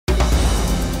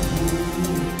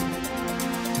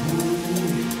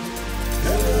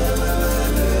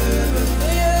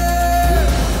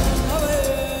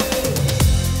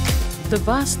The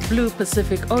vast blue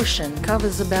Pacific Ocean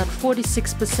covers about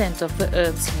 46% of the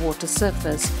Earth's water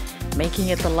surface, making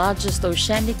it the largest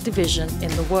oceanic division in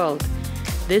the world.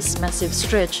 This massive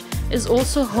stretch is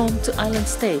also home to island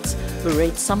states who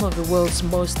rate some of the world's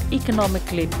most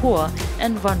economically poor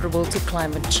and vulnerable to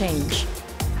climate change.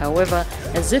 However,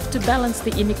 as if to balance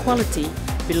the inequality,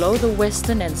 below the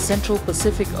Western and Central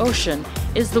Pacific Ocean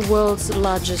is the world's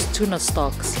largest tuna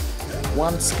stocks.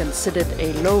 Once considered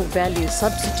a low-value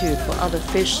substitute for other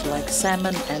fish like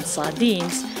salmon and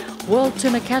sardines, world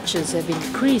tuna catches have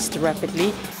increased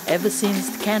rapidly ever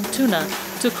since canned tuna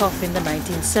took off in the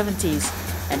 1970s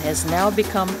and has now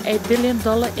become a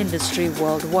billion-dollar industry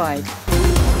worldwide.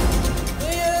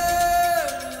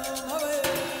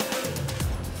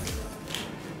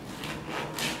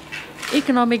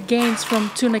 Economic gains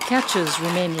from tuna catches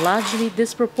remain largely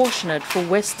disproportionate for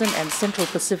Western and Central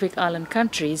Pacific Island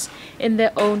countries in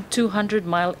their own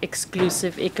 200-mile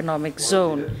exclusive economic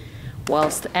zone.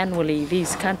 Whilst annually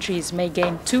these countries may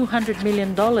gain $200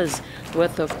 million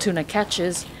worth of tuna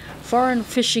catches, foreign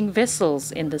fishing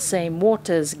vessels in the same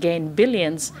waters gain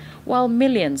billions, while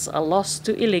millions are lost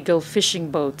to illegal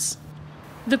fishing boats.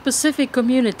 The Pacific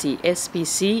Community,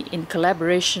 SPC, in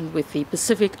collaboration with the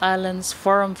Pacific Islands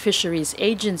Foreign Fisheries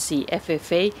Agency,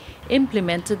 FFA,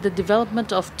 implemented the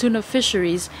development of tuna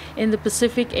fisheries in the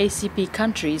Pacific ACP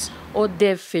countries, or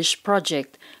DevFish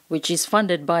project, which is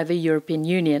funded by the European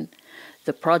Union.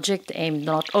 The project aimed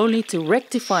not only to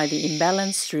rectify the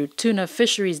imbalance through tuna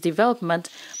fisheries development,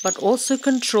 but also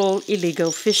control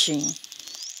illegal fishing.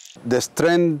 There's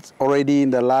trend already in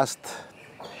the last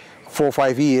 4 or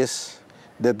 5 years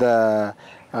that the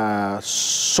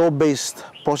soap-based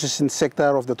processing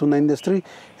sector of the tuna industry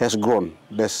has grown.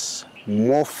 There's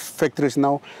more factories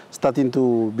now starting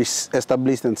to be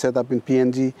established and set up in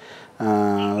PNG,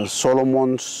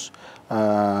 Solomons,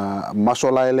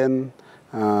 Marshall Island,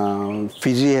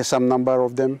 Fiji has some number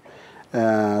of them.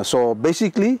 So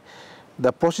basically,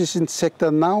 the processing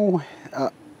sector now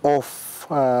of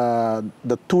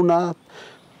the tuna,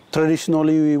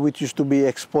 traditionally which used to be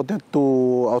exported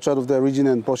to outside of the region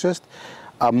and processed,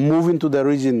 are moving to the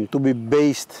region to be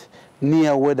based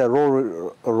near where the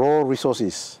raw resource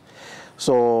is.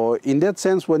 So in that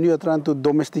sense, when you are trying to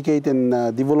domesticate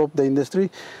and develop the industry,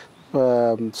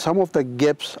 some of the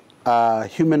gaps are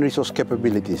human resource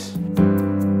capabilities.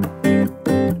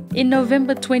 In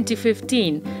November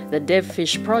 2015, the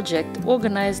DevFish project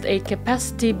organized a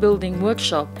capacity-building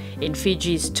workshop in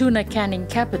Fiji's tuna canning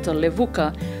capital,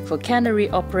 Levuka, for cannery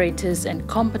operators and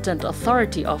competent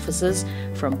authority officers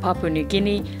from Papua New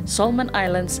Guinea, Solomon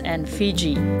Islands and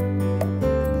Fiji.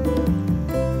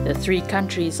 The 3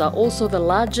 countries are also the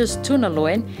largest tuna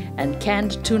loin and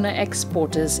canned tuna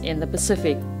exporters in the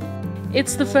Pacific.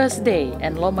 It's the first day,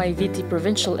 and Lomaiviti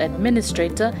Provincial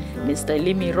Administrator, Mr.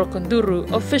 Limi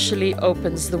Rokonduru, officially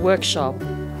opens the workshop.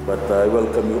 But I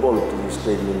welcome you all to this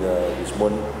training this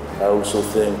morning. I also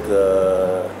thank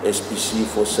SPC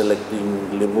for selecting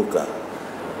Levuka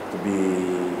to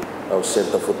be our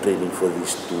center for training for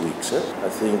these 2 weeks. I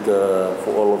think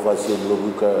for all of us here in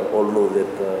Levuka, all know that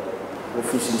the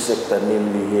fishing sector,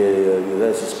 namely here with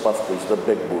us, is the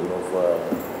backbone of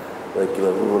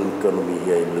the rural economy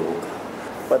here in Levuka.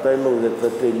 But I know that the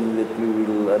training that we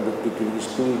will undertake in these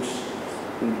 2 weeks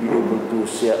will be able to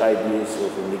share ideas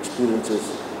and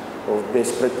experiences of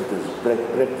best practice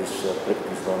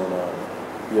on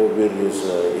your various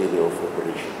area of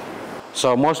operation.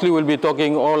 So mostly we'll be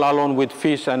talking all along with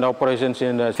fish and operations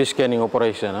in the fish canning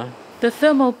operation. The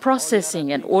thermal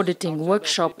processing and auditing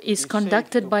workshop is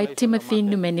conducted by Timothy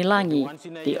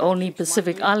Numenilangi, the only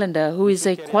Pacific Islander who is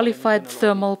a qualified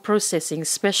thermal processing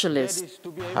specialist.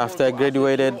 After I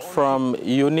graduated from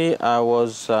uni, I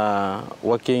was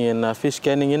working in the fish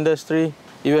canning industry.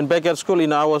 Even back at school,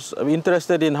 I was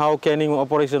interested in how canning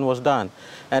operation was done.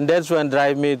 And that's when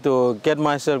drive me to get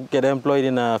employed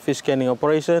in a fish canning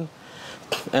operation.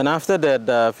 And after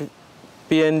that,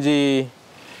 PNG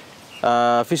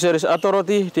Fisheries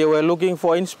Authority, they were looking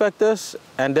for inspectors,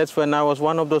 and that's when I was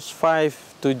one of those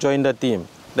 5 to join the team.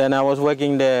 Then I was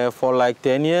working there for like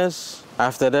 10 years.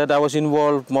 After that, I was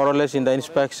involved more or less in the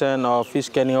inspection of fish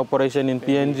canning operation in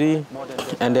PNG.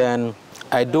 And then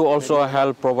I do also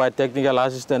help provide technical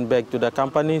assistance back to the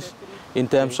companies in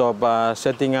terms of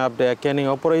setting up their canning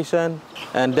operation.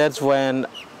 And that's when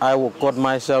I got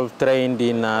myself trained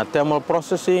in thermal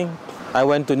processing. I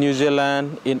went to New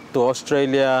Zealand, to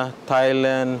Australia,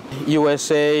 Thailand,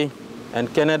 USA,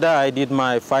 and Canada. I did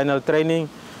my final training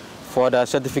for the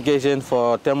certification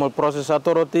for Thermal Process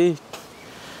Authority.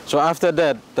 So after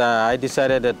that, I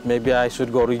decided that maybe I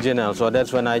should go regional. So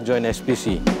that's when I joined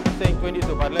SPC. Saying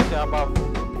 22, but let's say above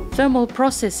Thermal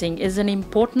processing is an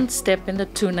important step in the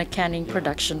tuna canning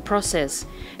production process,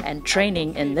 and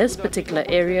training in this particular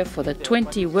area for the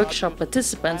 20 workshop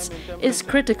participants is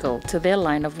critical to their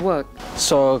line of work.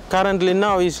 So currently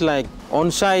now is like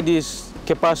on-site is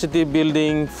capacity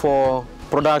building for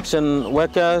production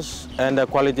workers and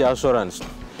quality assurance,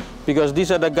 because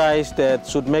these are the guys that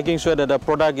should making sure that the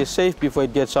product is safe before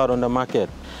it gets out on the market.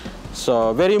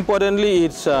 So very importantly,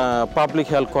 it's public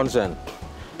health concern.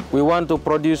 We want to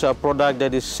produce a product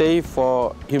that is safe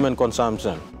for human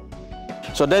consumption.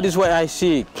 So that is why I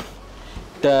see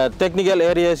the technical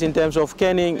areas in terms of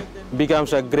canning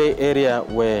becomes a gray area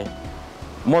where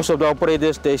most of the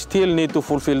operators, they still need to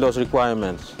fulfill those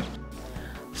requirements.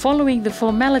 Following the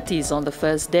formalities on the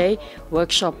first day,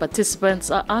 workshop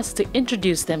participants are asked to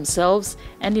introduce themselves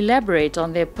and elaborate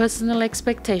on their personal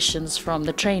expectations from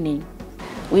the training.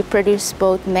 We produce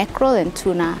both mackerel and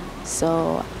tuna.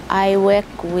 So I work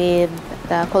with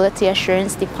the quality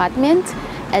assurance department.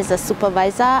 As a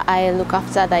supervisor, I look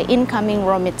after the incoming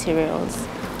raw materials.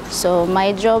 So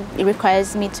my job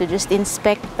requires me to just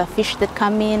inspect the fish that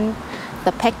come in,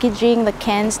 the packaging, the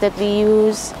cans that we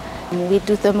use. We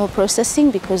do thermal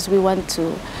processing because we want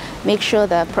to make sure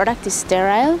the product is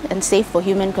sterile and safe for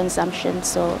human consumption.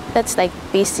 So that's like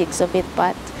basics of it.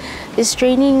 But this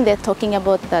training, they're talking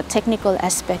about the technical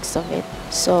aspects of it.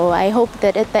 So I hope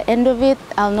that at the end of it,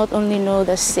 I'll not only know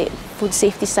the food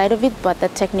safety side of it, but the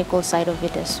technical side of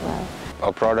it as well.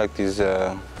 Our product is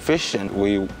fish, and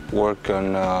we work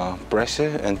on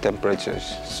pressure and temperatures.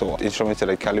 So instruments that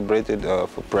are calibrated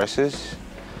for pressures,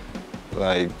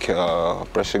 like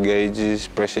pressure gauges,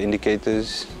 pressure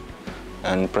indicators,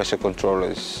 and pressure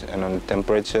controllers. And on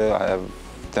temperature, I have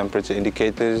temperature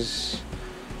indicators,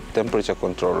 temperature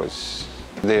controllers.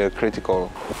 They are critical.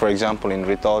 For example, in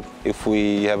retort, if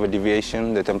we have a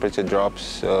deviation, the temperature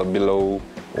drops below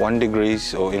 1 degree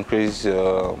or increase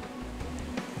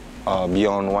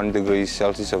beyond 1 degree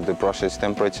Celsius of the process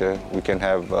temperature, we can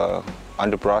have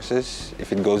under process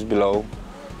if it goes below,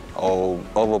 or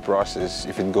over process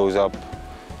if it goes up,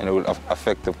 and it will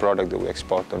affect the product that we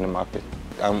export on the market.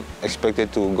 I'm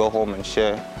expected to go home and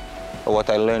share what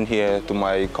I learned here to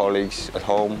my colleagues at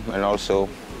home, and also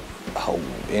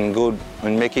in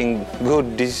making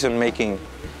good decision making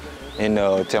in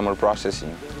thermal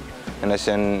processing. And as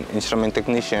an instrument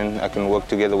technician, I can work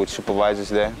together with supervisors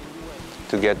there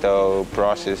to get the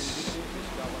process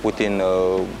within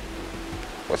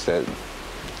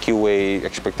QA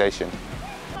expectation.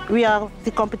 We are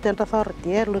the competent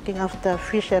authority looking after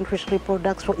fish and fishery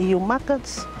products for EU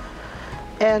markets.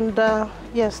 And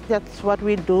yes, that's what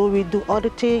we do. We do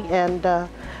auditing and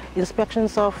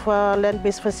inspections of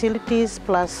land-based facilities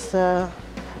plus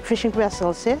fishing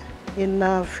vessels in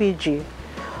Fiji,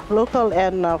 local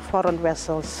and foreign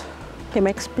vessels. My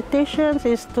expectations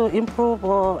is to improve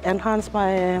or enhance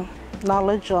my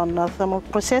knowledge on thermal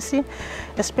processing,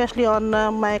 especially on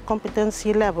my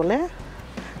competency level,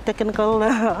 technical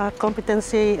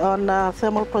competency on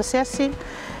thermal processing,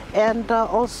 and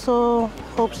also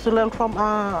hopes to learn from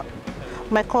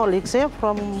my colleagues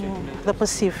from the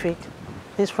Pacific.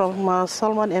 It's from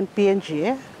Salmon and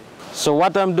PNG. So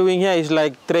what I'm doing here is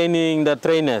like training the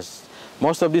trainers.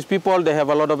 Most of these people, they have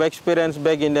a lot of experience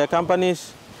back in their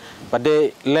companies, but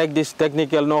they lack this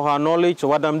technical know-how knowledge. So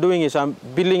what I'm doing is I'm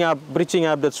bridging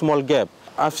up that small gap.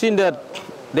 I've seen that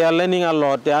they are learning a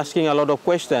lot, they're asking a lot of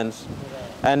questions,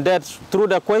 and that's through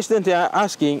the questions they are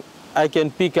asking, I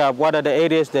can pick up what are the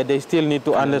areas that they still need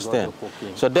to understand.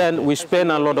 So then we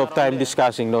spend a lot of time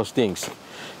discussing those things.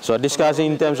 So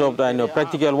discussing in terms of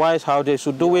practical wise, how they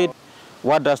should do it,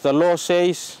 what does the law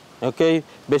says, okay,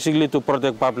 basically to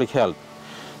protect public health.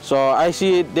 So I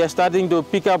see they're starting to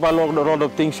pick up a lot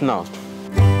of things now.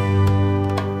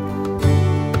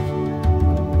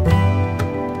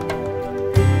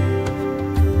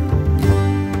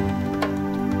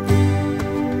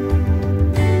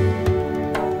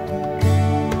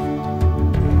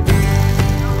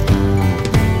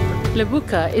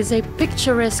 Levuka is a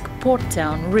picturesque port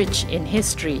town rich in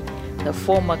history. The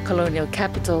former colonial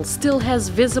capital still has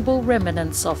visible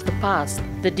remnants of the past.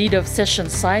 The deed of cession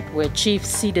site where chiefs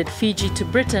ceded Fiji to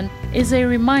Britain is a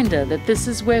reminder that this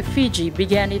is where Fiji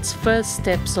began its first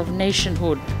steps of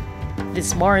nationhood.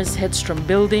 This Morris Hedstrom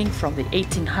building from the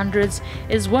 1800s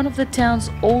is one of the town's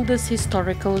oldest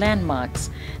historical landmarks,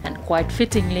 and quite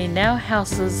fittingly now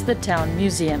houses the town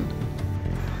museum.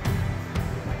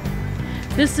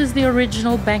 This is the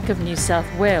original Bank of New South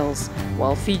Wales,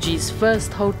 while Fiji's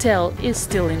first hotel is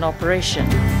still in operation.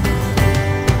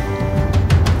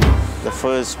 The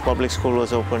first public school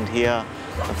was opened here,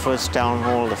 the first town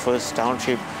hall, the first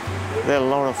township. There are a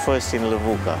lot of firsts in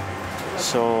Levuka.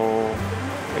 So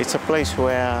it's a place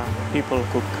where people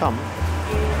could come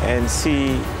and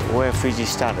see where Fiji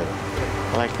started.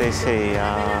 Like they say,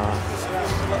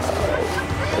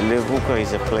 Levuka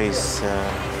is a place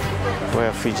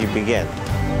where Fiji began.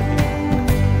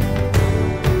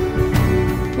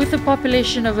 With a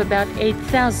population of about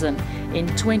 8,000, in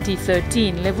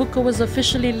 2013, Levuka was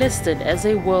officially listed as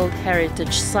a World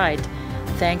Heritage Site,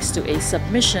 thanks to a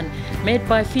submission made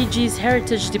by Fiji's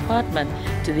Heritage Department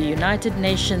to the United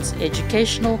Nations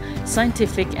Educational,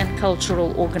 Scientific and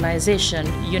Cultural Organization,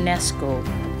 UNESCO.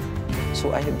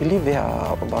 So I believe there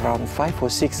are around 5 or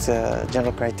 6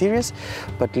 general criteria,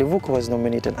 but Levuka was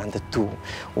nominated under 2.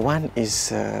 One is,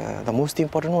 the most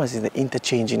important one is the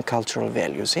interchange in cultural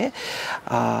values.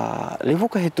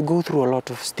 Levuka had to go through a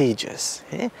lot of stages.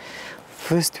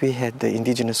 First we had the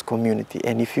indigenous community,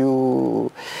 and if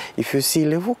you see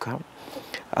Levuka,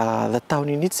 the town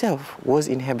in itself was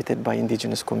inhabited by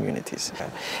indigenous communities.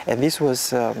 And this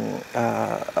was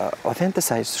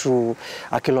authenticized through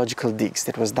archaeological digs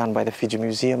that was done by the Fiji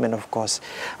Museum and of course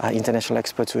international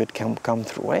experts who had come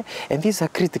through. And these are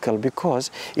critical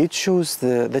because it shows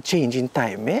the change in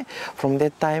time, from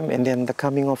that time and then the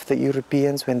coming of the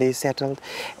Europeans when they settled,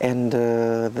 and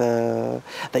the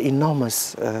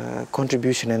enormous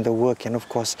contribution and the work and of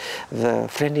course the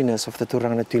friendliness of the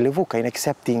Turana to Levuka in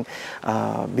accepting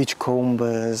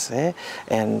beachcombers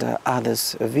and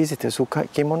others visitors who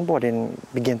came on board and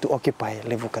began to occupy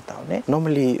Levuka town.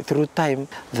 Normally, through time,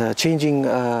 the changing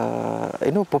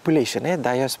population,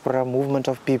 diaspora movement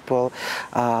of people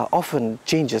often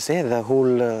changes the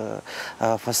whole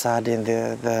facade and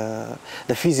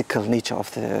the physical nature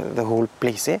of the whole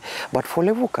place. But for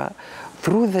Levuka,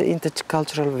 through the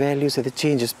intercultural values and the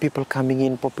changes, people coming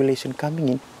in, population coming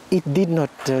in, it did not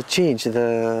change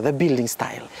the building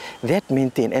style. That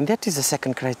maintained, and that is the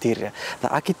second criteria.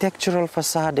 The architectural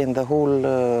facade and the whole,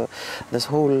 this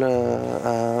whole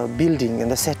building and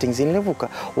the settings in Levuka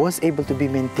was able to be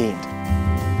maintained.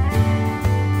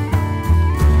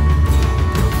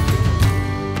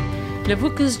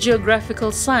 Levuka's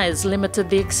geographical size limited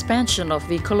the expansion of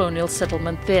the colonial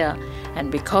settlement there,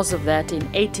 and because of that, in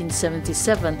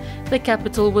 1877, the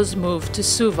capital was moved to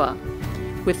Suva.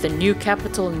 With the new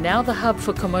capital now the hub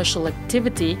for commercial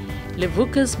activity,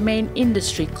 Levuka's main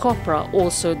industry, copra,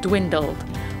 also dwindled.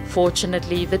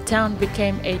 Fortunately, the town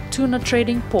became a tuna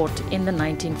trading port in the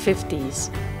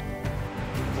 1950s.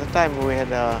 At the time we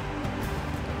had a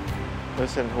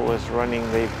person who was running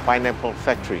the pineapple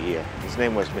factory here. His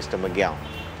name was Mr. McGowan.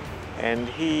 And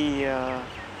he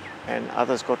and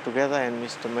others got together, and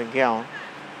Mr. McGowan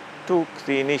took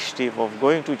the initiative of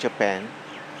going to Japan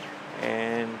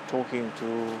and talking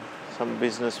to some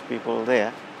business people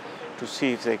there to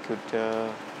see if they could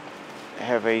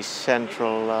have a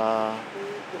central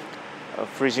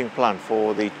freezing plant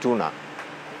for the tuna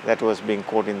that was being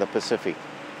caught in the Pacific.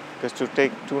 Because to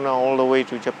take tuna all the way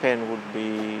to Japan would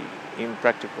be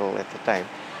impractical at the time.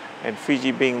 And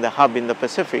Fiji being the hub in the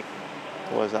Pacific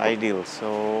was ideal.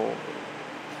 So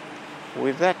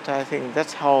with that, I think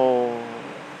that's how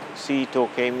Ito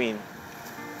came in.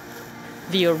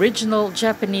 The original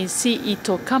Japanese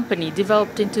Ito company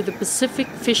developed into the Pacific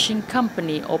Fishing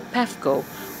Company, or PAFCO,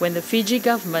 when the Fiji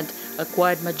government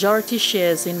acquired majority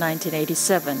shares in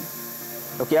 1987.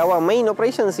 Okay, our main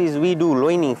operations is we do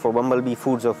loining for Bumblebee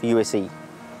Foods of USA.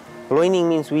 Loining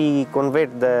means we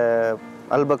convert the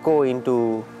albacore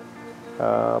into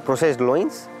processed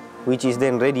loins, which is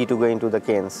then ready to go into the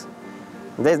cans.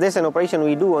 There's an operation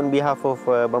we do on behalf of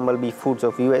Bumblebee Foods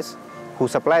of US, who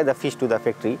supply the fish to the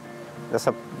factory.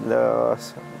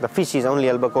 The fish is only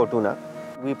albacore tuna.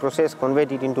 We process,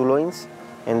 convert it into loins,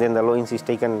 and then the loins is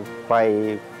taken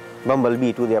by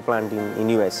Bumblebee to their plant in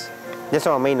US. That's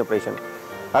our main operation.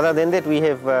 Other than that, we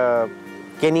have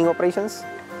canning operations.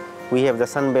 We have the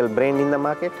Sunbelt brand in the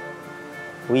market.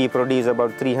 We produce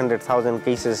about 300,000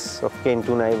 cases of canned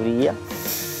tuna every year.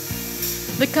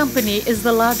 The company is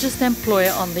the largest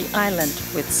employer on the island,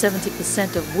 with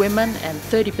 70% of women and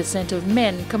 30% of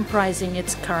men comprising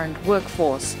its current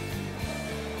workforce.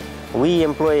 We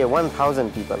employ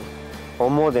 1,000 people,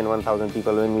 or more than 1,000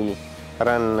 people when we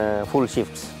run full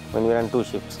shifts, when we run 2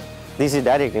 shifts. This is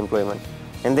direct employment.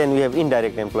 And then we have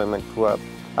indirect employment, who are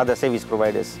other service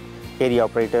providers, area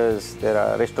operators, there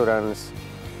are restaurants,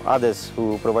 others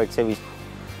who provide service.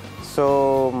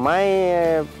 So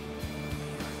my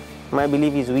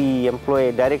belief is we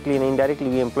employ directly and indirectly,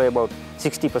 we employ about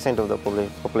 60% of the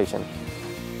population.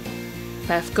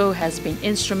 PAFCO has been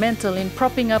instrumental in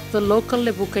propping up the local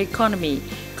Levuka economy,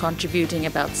 contributing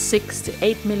about $6 to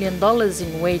 $8 million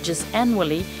in wages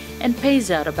annually and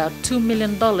pays out about $2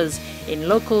 million in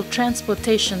local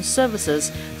transportation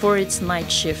services for its night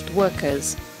shift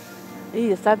workers.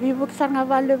 Iya, sabi mo sanga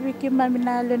vale wiki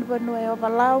maminalen vano e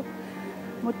valau.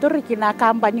 Motori kina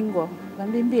kambaningo,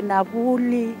 vambimbi na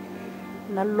vuli,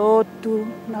 na lotu,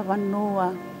 na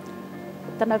vanua.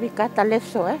 Tana vikata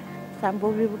leso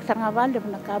sambo vivu sanga vale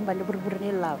na kambali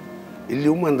burburnil lau. Ili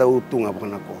umanda utunga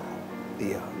bana ko.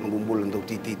 Iya, ngumbulan daw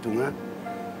tititunga.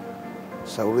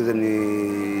 Sa uri ni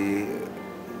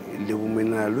ili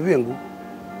umena luyengu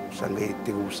sanga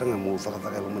itigu sanga mo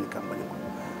sakataka lumani kambaningo.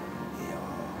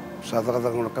 Sa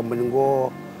takataka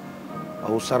kambaningo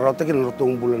au sarauta kin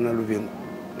rotong bulan na luyengu.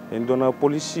 Endona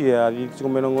polisi ya di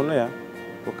komenongono ya.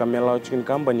 Ko kamela chikin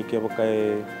kambani ke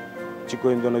bakai chiko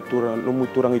endona tura lumu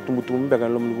turang itumbutum beka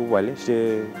lumu bale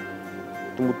se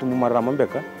tumbutum marama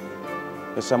beka.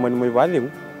 Sama ni mai valeu,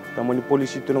 sama ni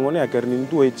polisi tu nongone agar ni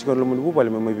tu chiko lumu bale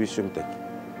mai visum tek.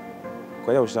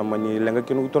 Ko ya sama ni lenga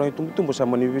kinu turang itumbutum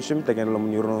sama ni visum tek lumu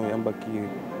ni rono yang baki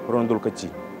rondol kecil.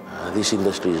 This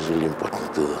industry is really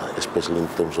important, especially in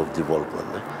terms of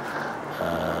development.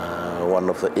 One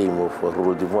of the aim of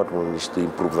rural development is to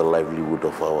improve the livelihood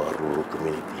of our rural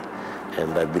community.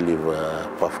 And I believe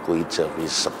PAFCO itself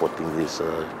is supporting this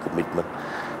commitment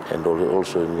and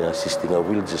also in assisting our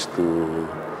villages to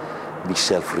be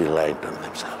self-reliant on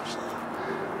themselves.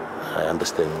 I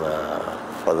understand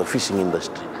the fishing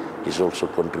industry is also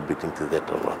contributing to that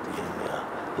a lot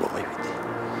in Lomaviti.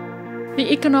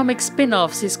 The economic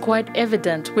spin-offs is quite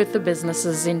evident with the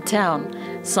businesses in town.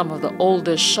 Some of the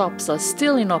older shops are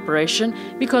still in operation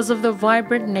because of the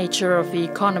vibrant nature of the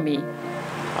economy.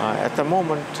 At the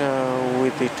moment,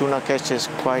 with the tuna catches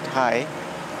quite high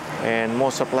and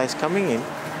more supplies coming in,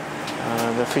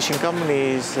 the fishing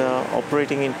company is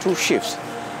operating in 2 shifts.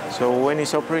 So when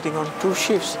it's operating on 2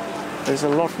 shifts, there's a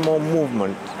lot more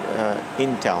movement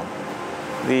in town.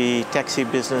 The taxi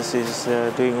business is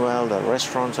doing well, the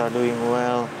restaurants are doing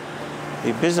well,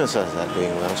 the businesses are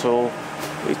doing well. So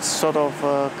it's sort of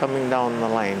coming down the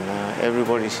line.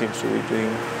 Everybody seems to be doing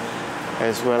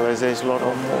as well, as there's a lot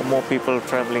of more people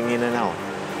traveling in and out.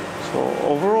 So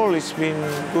overall it's been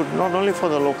good, not only for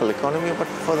the local economy, but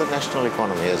for the national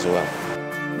economy as well.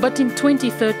 But in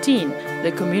 2013,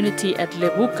 the community at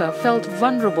Levuka felt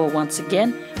vulnerable once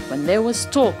again when there was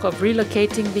talk of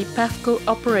relocating the PAFCO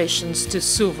operations to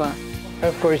Suva.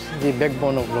 PAFCO is the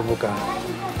backbone of Levuka.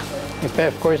 If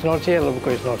PAFCO is not here, Levuka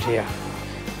is not here.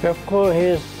 PAFCO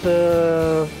has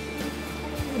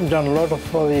done a lot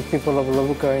for the people of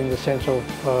Levuka in the sense of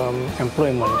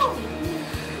employment.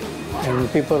 And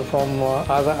people from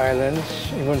other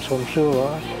islands, even from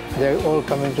Suva, they're all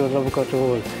coming to Levuka to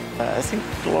work. I think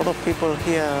a lot of people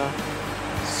here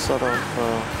sort of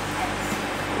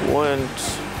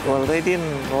they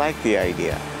didn't like the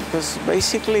idea. Because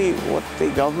basically what the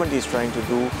government is trying to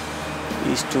do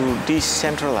is to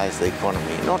decentralize the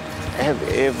economy, not have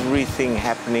everything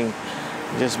happening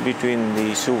just between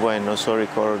the Suva and Nosori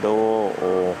corridor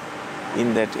or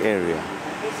in that area.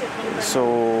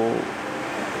 So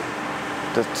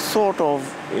the thought of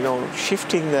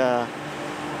shifting the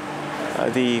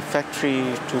factory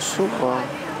to Suva,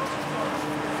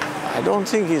 I don't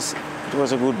think it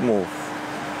was a good move.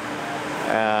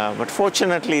 But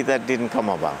fortunately, that didn't come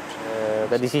about.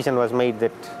 The decision was made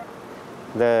that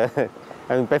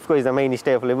PAFCO is the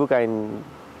mainstay of Levuka, and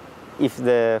if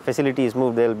the facility is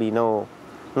moved, there will be no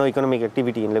economic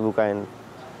activity in Levuka, and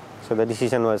so the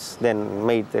decision was then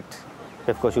made that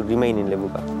PAFCO should remain in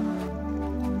Levuka.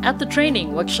 At the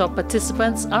training, workshop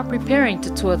participants are preparing to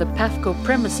tour the PAFCO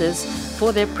premises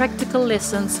for their practical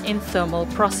lessons in thermal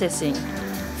processing.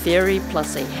 Theory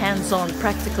plus a hands-on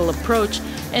practical approach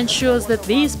ensures that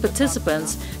these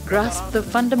participants grasp the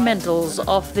fundamentals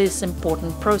of this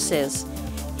important process.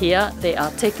 Here, they are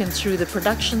taken through the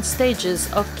production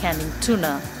stages of canning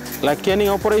tuna. Like canning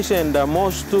operation, the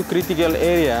most 2 critical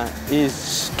area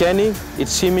is canning,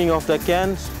 it's seaming of the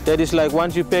cans. That is like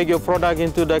once you pack your product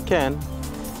into the can,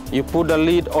 you put the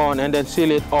lid on and then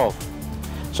seal it off.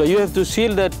 So you have to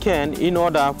seal that can in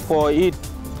order for it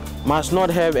must not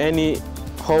have any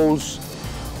holes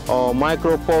or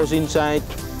micro pores inside.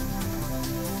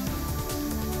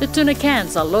 The tuna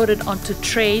cans are loaded onto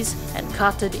trays and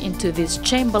carted into this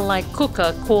chamber-like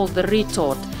cooker called the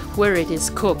retort, where it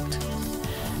is cooked.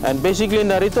 And basically in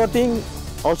the retorting,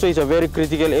 also is a very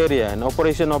critical area. In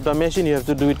operation of the machine, you have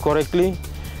to do it correctly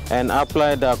and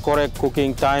apply the correct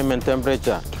cooking time and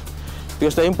temperature.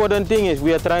 Because the important thing is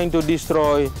we are trying to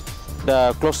destroy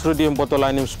the Clostridium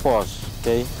botulinum spores.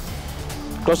 Okay?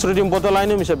 Clostridium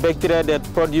botulinum is a bacteria that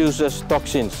produces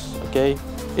toxins. Okay?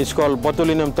 It's called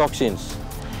botulinum toxins.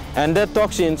 And that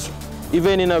toxins,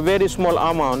 even in a very small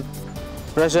amount,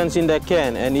 present in the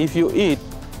can, and if you eat,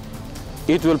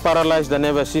 it will paralyze the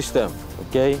nervous system,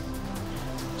 okay?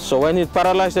 So when it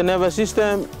paralyzes the nervous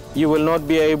system, you will not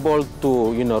be able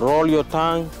to, roll your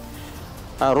tongue,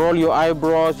 roll your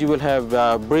eyebrows, you will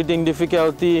have breathing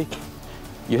difficulty,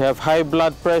 you have high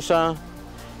blood pressure,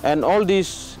 and all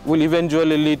this will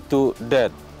eventually lead to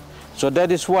death. So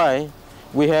that is why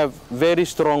we have very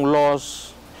strong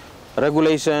laws,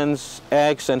 regulations,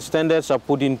 acts, and standards are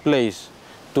put in place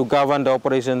to govern the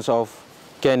operations of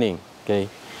canning, okay?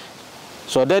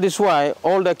 So that is why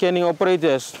all the canning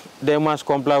operators, they must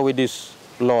comply with these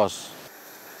laws.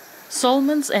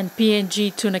 Solomons and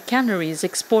PNG tuna canneries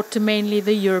export to mainly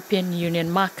the European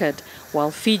Union market,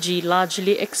 while Fiji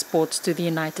largely exports to the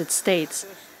United States.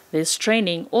 This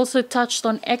training also touched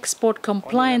on export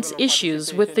compliance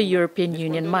issues with the European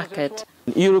Union market.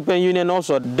 European Union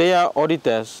also, their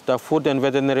auditors, the food and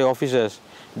veterinary officers,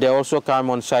 they also come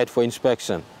on site for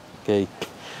inspection. Okay.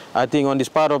 I think on this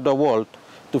part of the world,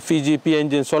 to Fiji,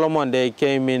 PNG and Solomon, they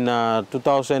came in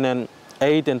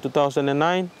 2008 and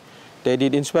 2009. They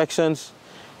did inspections,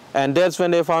 and that's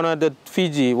when they found out that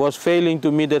Fiji was failing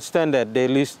to meet that standard. They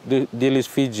list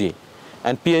Fiji,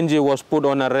 and PNG was put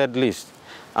on a red list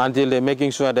until they're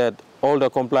making sure that all the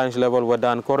compliance levels were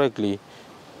done correctly.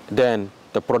 Then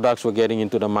the products were getting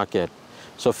into the market.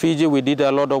 So Fiji, we did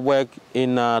a lot of work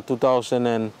in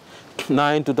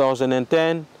 2009,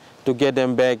 2010 to get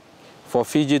them back for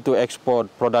Fiji to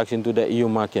export products into the EU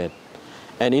market.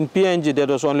 And in PNG, there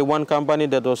was only one company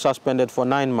that was suspended for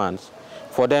 9 months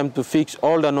for them to fix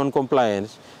all the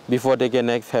non-compliance before they can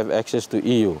have access to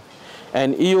EU.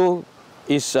 And EU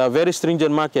is a very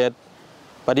stringent market,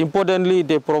 but importantly,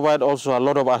 they provide also a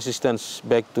lot of assistance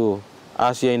back to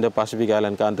Asia in the Pacific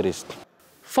Island countries.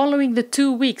 Following the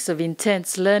 2 weeks of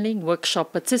intense learning,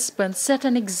 workshop participants set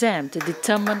an exam to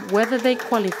determine whether they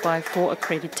qualify for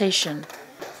accreditation.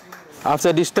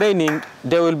 After this training,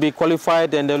 they will be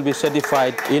qualified and they will be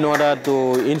certified in order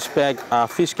to inspect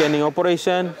fish canning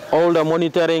operation, all the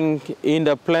monitoring in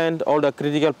the plant, all the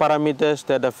critical parameters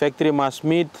that the factory must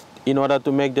meet in order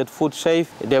to make that food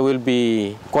safe. They will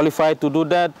be qualified to do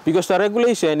that because the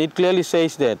regulation, it clearly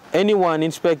says that anyone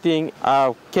inspecting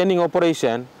a canning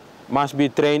operation must be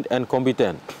trained and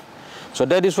competent. So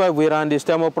that is why we run this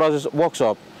thermal process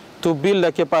workshop to build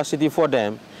the capacity for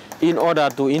them in order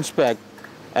to inspect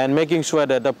and making sure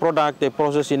that the product they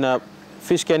process in a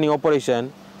fish canning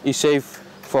operation is safe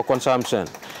for consumption.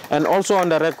 And also on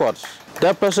the records,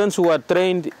 the persons who are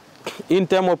trained in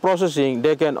thermal processing,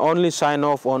 they can only sign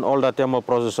off on all the thermal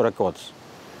process records.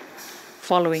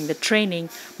 Following the training,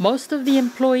 most of the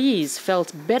employees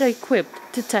felt better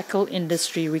equipped to tackle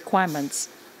industry requirements.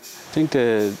 I think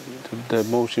the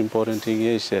most important thing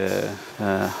is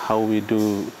how we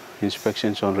do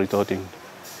inspections on retorting.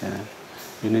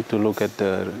 You need to look at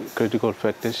the critical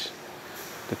factors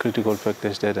that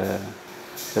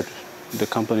the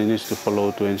company needs to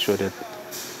follow to ensure that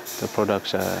the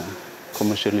products are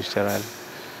commercially sterile.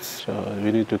 So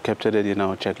we need to capture that in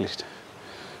our checklist.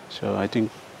 So I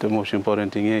think the most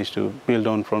important thing here is to build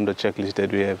on from the checklist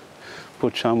that we have,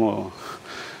 put some more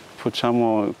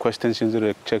questions into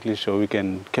the checklist so we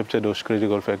can capture those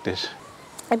critical factors.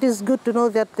 It is good to know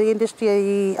that the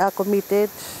industry are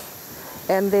committed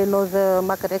and they know the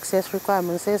market access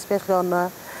requirements, especially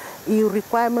on EU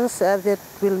requirements that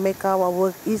will make our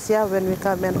work easier when we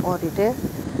come and audit it.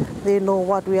 They know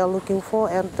what we are looking for,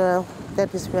 and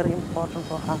that is very important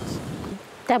for us.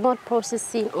 Thermal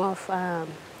processing of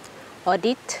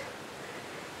audit,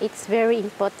 it's very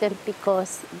important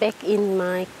because back in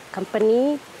my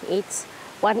company, it's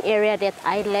one area that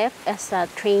I left as a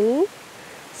training.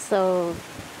 So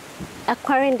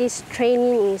acquiring this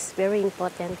training is very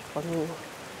important for me.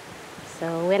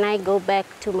 So when I go back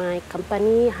to my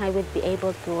company, I will be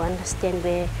able to understand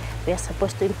where we are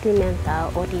supposed to implement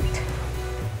our audit.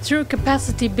 Through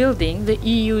capacity building, the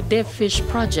EU DevFish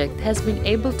project has been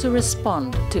able to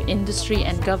respond to industry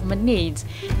and government needs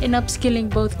in upskilling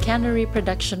both cannery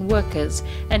production workers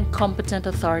and competent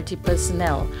authority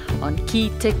personnel on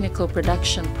key technical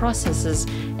production processes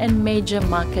and major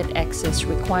market access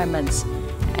requirements.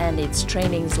 And it's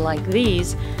trainings like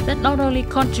these that not only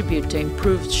contribute to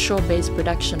improved shore-based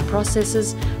production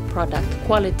processes, product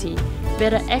quality,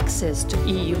 better access to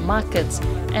EU markets,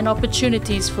 and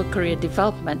opportunities for career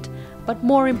development, but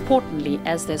more importantly,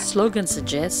 as their slogan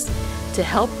suggests, to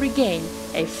help regain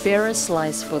a fairer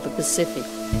slice for the Pacific.